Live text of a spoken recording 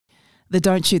The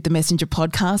Don't Shoot the Messenger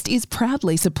podcast is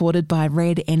proudly supported by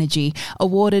Red Energy,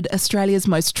 awarded Australia's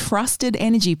most trusted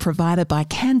energy provider by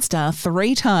CanStar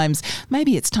 3 times.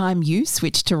 Maybe it's time you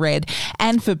switch to Red.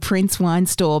 And for Prince Wine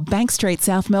Store, Bank Street,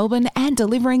 South Melbourne, and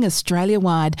delivering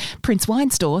Australia-wide.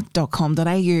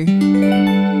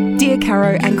 princewinestore.com.au. Dear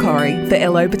Caro and Corrie, for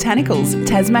LO Botanicals,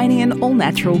 Tasmanian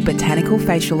all-natural botanical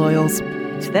facial oils.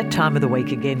 It's that time of the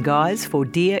week again, guys, for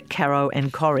Dear Caro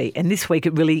and Corrie. And this week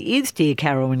it really is Dear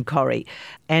Caro and Corrie.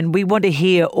 And we want to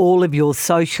hear all of your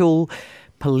social,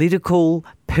 political,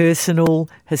 personal,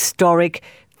 historic,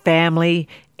 family,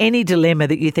 any dilemma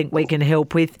that you think we can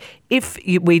help with. If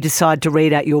we decide to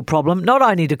read out your problem, not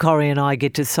only do Corrie and I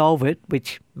get to solve it,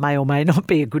 which may or may not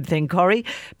be a good thing, Corrie,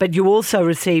 but you also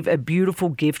receive a beautiful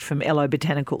gift from LO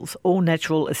Botanicals, all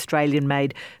natural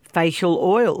Australian-made facial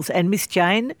oils. And Miss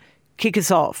Jane, kick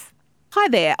us off. Hi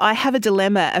there, I have a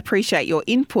dilemma. Appreciate your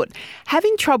input.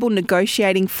 Having trouble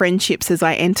negotiating friendships as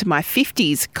I enter my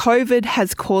 50s, COVID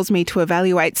has caused me to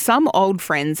evaluate some old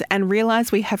friends and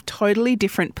realise we have totally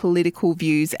different political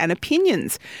views and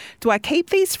opinions. Do I keep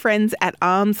these friends at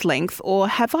arm's length or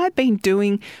have I been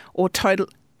doing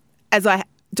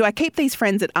Do I keep these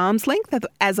friends at arm's length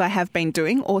as I have been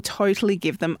doing or totally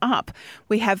give them up?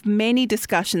 We have many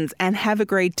discussions and have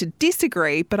agreed to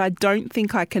disagree, but I don't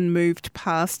think I can move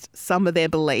past some of their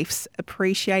beliefs.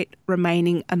 Appreciate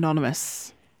remaining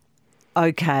anonymous.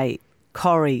 Okay,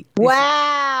 Corrie.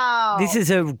 Wow. This is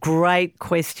a great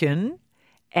question.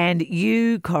 And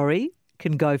you, Corrie,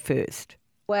 can go first.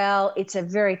 Well, it's a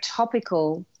very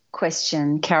topical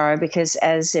question, Caro, because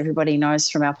as everybody knows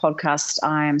from our podcast,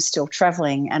 I am still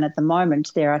travelling, and at the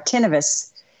moment there are 10 of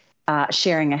us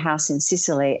sharing a house in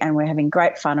Sicily, and we're having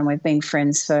great fun, and we've been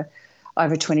friends for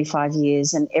over 25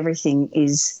 years, and everything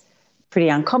is pretty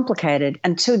uncomplicated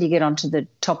until you get onto the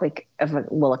topic of,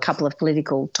 a couple of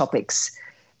political topics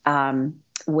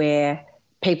where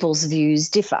people's views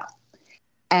differ.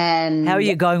 And how are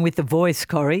you going with the voice,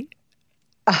 Corrie?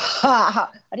 I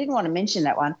didn't want to mention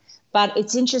that one. But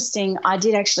it's interesting. I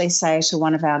did actually say to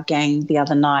one of our gang the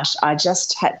other night, I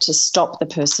just had to stop the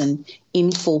person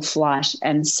in full flight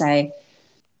and say,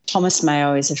 Thomas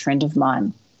Mayo is a friend of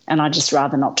mine, and I'd just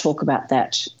rather not talk about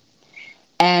that.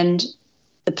 And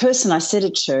the person I said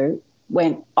it to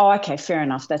went, oh, okay, fair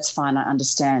enough, that's fine, I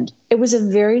understand. It was a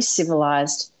very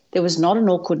civilised, there was not an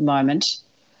awkward moment.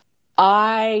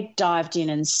 I dived in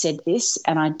and said this,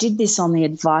 and I did this on the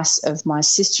advice of my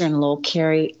sister-in-law,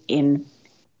 Carrie, in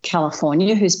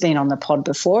California, who's been on the pod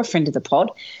before, a friend of the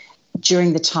pod,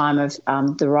 during the time of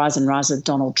the rise and rise of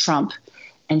Donald Trump.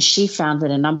 And she found that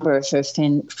a number of her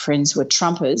friends were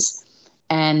Trumpers,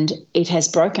 and it has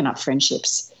broken up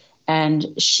friendships.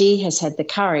 And she has had the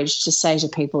courage to say to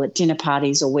people at dinner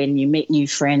parties or when you meet new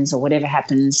friends or whatever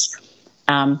happens,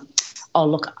 oh,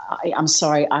 look, I'm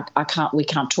sorry, we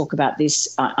can't talk about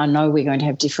this. I know we're going to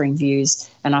have differing views,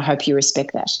 and I hope you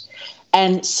respect that.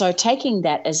 And so taking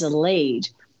that as a lead,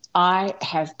 I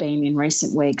have been in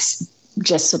recent weeks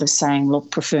just sort of saying,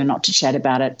 look, prefer not to chat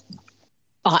about it.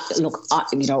 I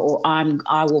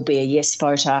will be a yes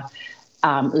voter.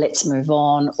 Let's move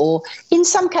on. Or in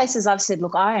some cases I've said,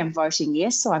 look, I am voting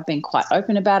yes, so I've been quite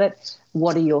open about it.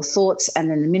 What are your thoughts? And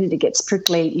then the minute it gets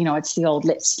prickly, it's the old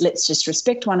let's just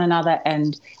respect one another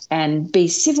and be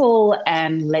civil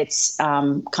and let's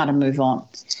kind of move on.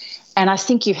 And I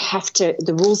think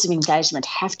the rules of engagement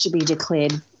have to be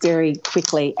declared very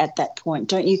quickly at that point.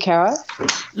 Don't you, Caro?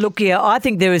 Look, yeah, I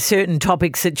think there are certain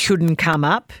topics that shouldn't come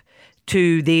up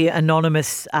to the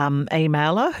anonymous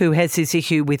emailer who has this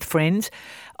issue with friends.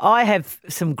 I have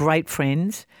some great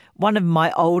friends. One of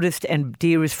my oldest and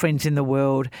dearest friends in the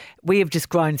world. We have just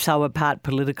grown so apart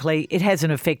politically. It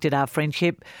hasn't affected our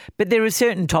friendship, but there are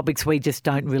certain topics we just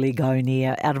don't really go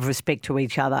near out of respect to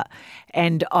each other.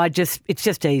 And it's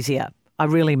just easier. I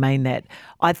really mean that.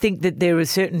 I think that there are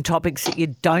certain topics that you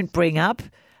don't bring up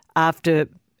at a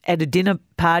dinner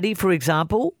party, for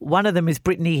example. One of them is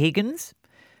Brittany Higgins.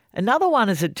 Another one,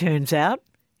 as it turns out,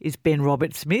 is Ben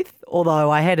Roberts-Smith, although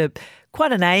I had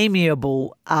quite an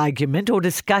amiable argument or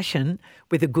discussion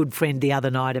with a good friend the other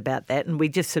night about that, and we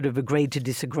just sort of agreed to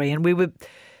disagree. And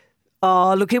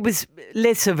it was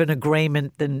less of an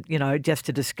agreement than, just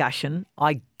a discussion,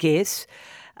 I guess.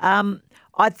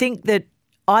 I think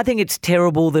it's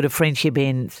terrible that a friendship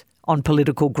ends on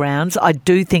political grounds. I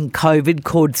do think COVID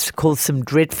caused some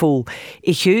dreadful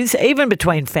issues, even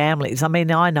between families. I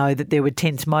mean, I know that there were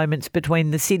tense moments between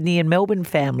the Sydney and Melbourne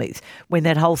families when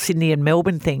that whole Sydney and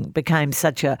Melbourne thing became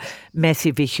such a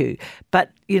massive issue. But,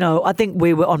 I think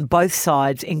we were on both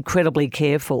sides incredibly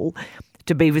careful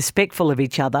to be respectful of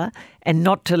each other and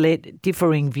not to let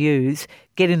differing views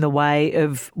get in the way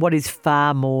of what is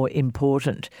far more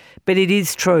important. But it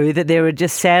is true that there are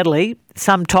just sadly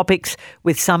some topics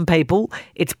with some people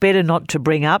it's better not to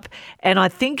bring up. And I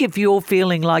think if you're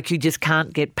feeling like you just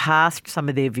can't get past some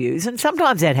of their views, and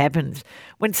sometimes that happens,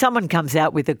 when someone comes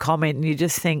out with a comment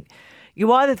and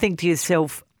you either think to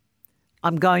yourself,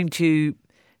 I'm going to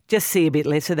just see a bit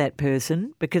less of that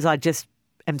person because I just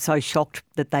am so shocked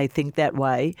that they think that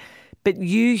way. But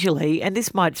usually, and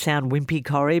this might sound wimpy,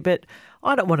 Corrie, but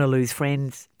I don't want to lose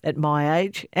friends at my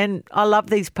age, and I love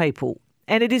these people.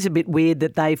 And it is a bit weird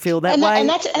that they feel that way. And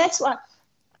that's what.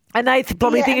 And they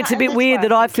probably think it's a bit weird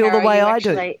that I feel Caro, the way I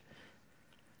do.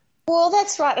 Well,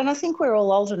 that's right. And I think we're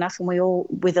all old enough and we all,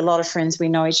 with a lot of friends, we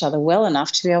know each other well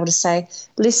enough to be able to say,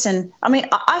 listen, I mean,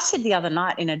 I said the other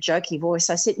night in a jokey voice,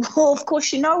 I said, well, of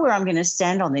course, you know where I'm going to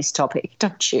stand on this topic,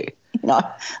 don't you? You know,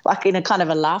 like in a kind of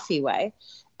a laughy way.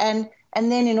 And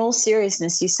then in all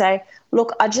seriousness, you say,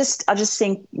 look, I just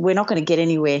think we're not going to get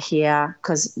anywhere here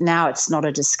because now it's not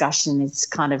a discussion. It's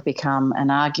kind of become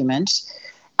an argument.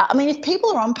 I mean, if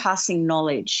people are on passing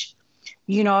knowledge,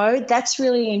 you know, that's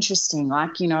really interesting.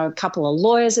 Like, you know, a couple of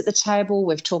lawyers at the table.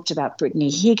 We've talked about Brittany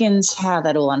Higgins, how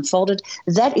that all unfolded.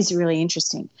 That is really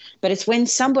interesting. But it's when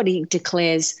somebody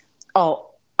declares, oh,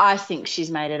 I think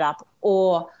she's made it up,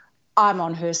 or I'm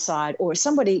on her side, or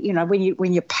somebody, you know,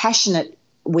 when you're passionate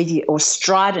with you or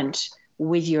strident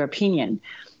with your opinion,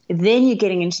 then you're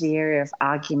getting into the area of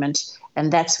argument.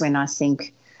 And that's when I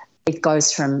think it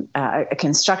goes from a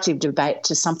constructive debate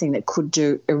to something that could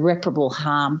do irreparable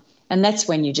harm. And that's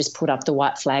when you just put up the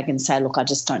white flag and say, look, I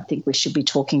just don't think we should be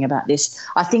talking about this.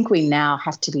 I think we now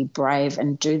have to be brave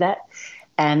and do that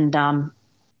and you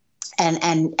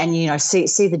know,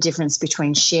 see the difference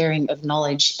between sharing of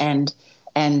knowledge and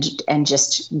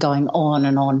just going on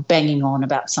and on, banging on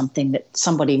about something that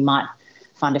somebody might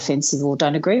find offensive or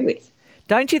don't agree with.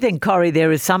 Don't you think, Corrie, there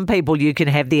are some people you can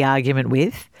have the argument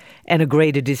with and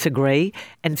agree to disagree,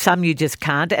 and some you just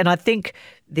can't? And I think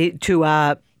to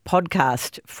our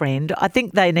podcast friend, I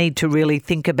think they need to really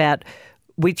think about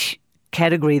which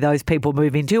category those people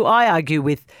move into. I argue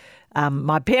with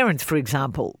my parents, for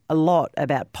example, a lot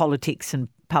about politics and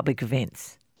public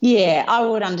events. Yeah, I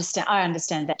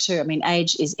understand that too. I mean,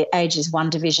 age is one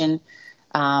division.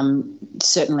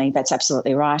 Certainly, that's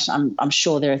absolutely right. I'm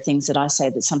sure there are things that I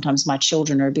say that sometimes my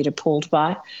children are a bit appalled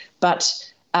by. But,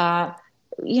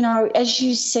 you know, as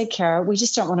you said, Caro, we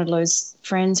just don't want to lose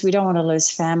friends. We don't want to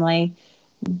lose family.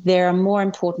 There are more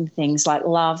important things like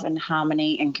love and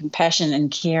harmony and compassion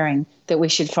and caring that we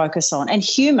should focus on, and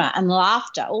humour and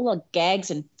laughter, all the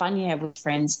gags and fun you have with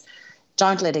friends.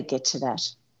 Don't let it get to that.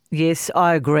 Yes,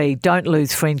 I agree. Don't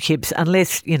lose friendships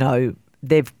unless, you know,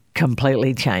 they've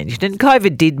completely changed. And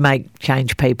COVID did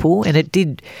change people, and it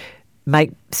did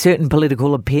make certain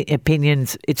political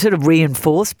opinions, it sort of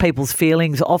reinforced people's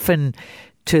feelings, often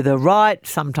to the right,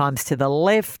 sometimes to the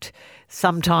left,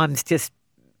 sometimes just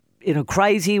in a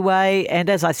crazy way. And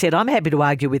as I said, I'm happy to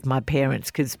argue with my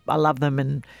parents because I love them,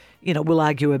 and, you know, we'll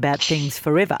argue about things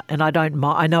forever. And I don't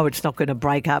mind. I know it's not going to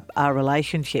break up our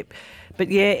relationship. But,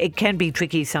 yeah, it can be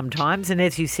tricky sometimes. And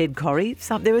as you said, Corrie,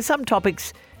 there are some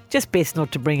topics just best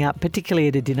not to bring up, particularly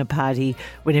at a dinner party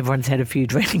when everyone's had a few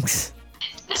drinks.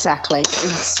 Exactly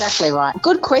right.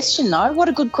 Good question, though. What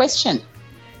a good question.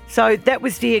 So that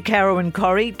was Dear Caro and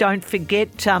Corrie. Don't forget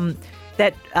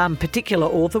that particular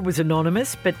author was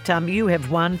anonymous, but you have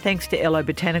won, thanks to Ello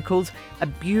Botanicals, a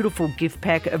beautiful gift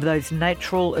pack of those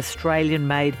natural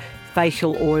Australian-made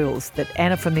facial oils that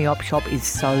Anna from the Op Shop is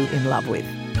so in love with.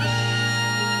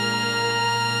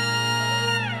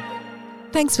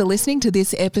 Thanks for listening to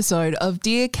this episode of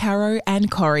Dear Caro and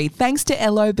Corrie. Thanks to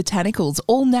Ello Botanicals,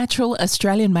 all natural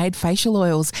Australian-made facial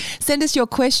oils. Send us your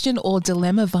question or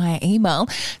dilemma via email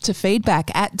to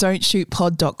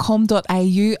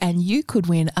feedback@don'tshootpod.com.au and you could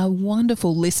win a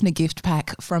wonderful listener gift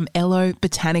pack from Ello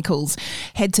Botanicals.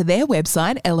 Head to their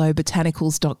website,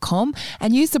 ellobotanicals.com,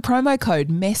 and use the promo code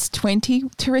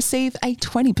MESS20 to receive a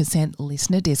 20%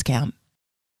 listener discount.